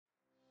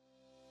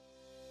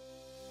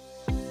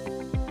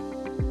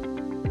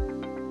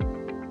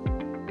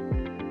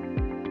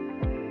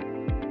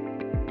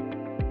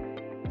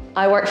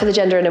I work for the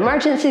Gender and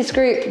Emergencies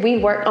group. We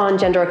work on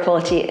gender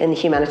equality in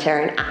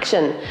humanitarian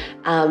action.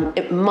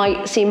 It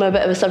might seem a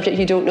bit of a subject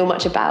you don't know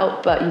much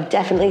about, but you've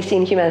definitely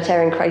seen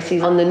humanitarian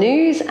crises on the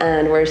news,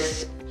 and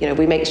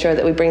we make sure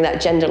that we bring that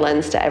gender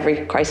lens to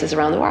every crisis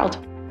around the world.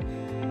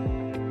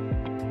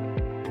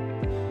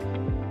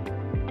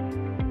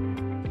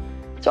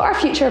 So our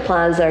future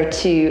plans are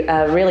to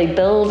really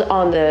build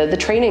on the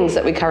trainings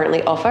that we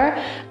currently offer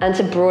and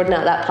to broaden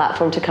out that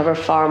platform to cover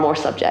far more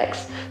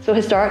subjects. So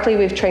historically,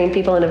 we've trained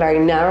people in a very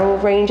narrow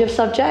range of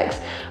subjects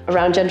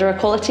around gender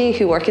equality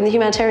who work in the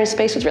humanitarian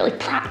space with really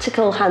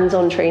practical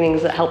hands-on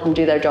trainings that help them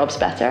do their jobs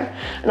better.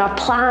 And our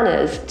plan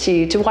is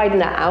to widen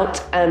that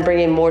out and bring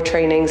in more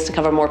trainings to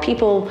cover more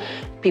people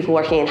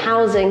working in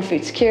housing,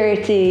 food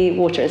security,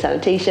 water and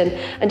sanitation,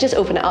 and just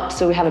open it up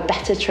so we have a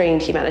better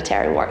trained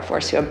humanitarian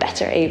workforce who are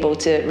better able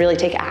to really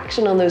take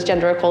action on those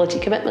gender equality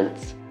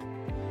commitments.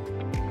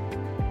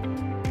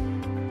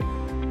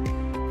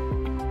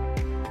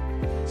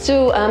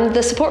 So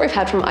the support we've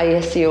had from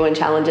ISEO and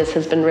Challenges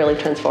has been really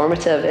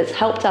transformative. It's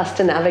helped us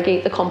to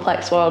navigate the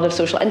complex world of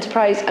social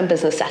enterprise and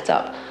business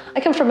setup. I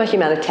come from a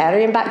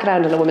humanitarian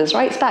background and a women's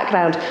rights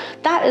background.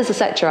 That is a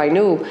sector I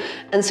know.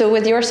 And so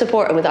with your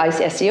support and with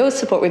ISEO's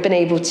support, we've been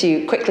able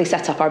to quickly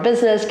set up our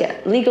business,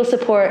 get legal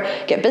support,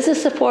 get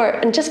business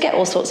support, and just get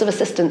all sorts of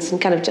assistance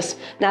and kind of just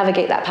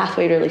navigate that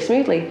pathway really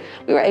smoothly.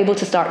 We were able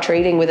to start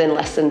trading within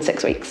less than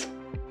 6 weeks.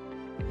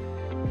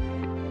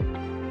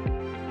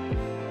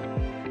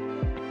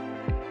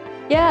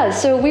 Yeah,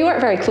 so we work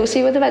very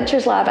closely with the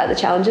Ventures Lab at the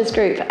Challenges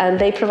Group, and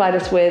they provide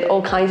us with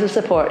all kinds of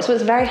support. So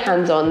it's very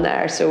hands-on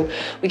there. So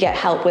we get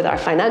help with our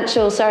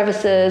financial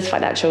services,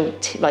 financial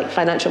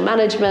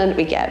management,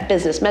 we get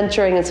business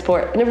mentoring and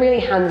support in a really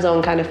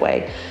hands-on kind of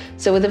way.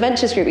 So with the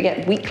Ventures Group, we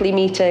get weekly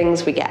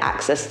meetings, we get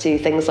access to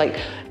things like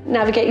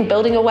navigating,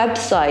 building a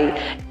website,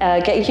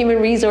 getting human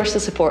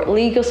resources support,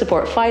 legal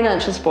support,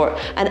 financial support,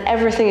 and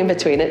everything in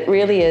between. It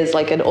really is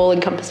like an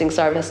all-encompassing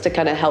service to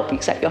kind of help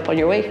you set you up on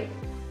your way.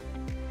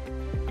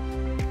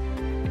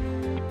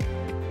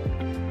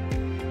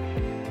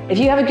 If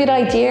you have a good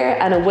idea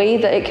and a way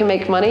that it can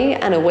make money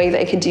and a way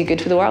that it can do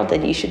good for the world,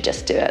 then you should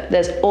just do it.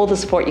 There's all the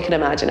support you can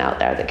imagine out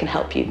there that can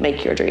help you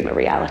make your dream a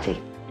reality.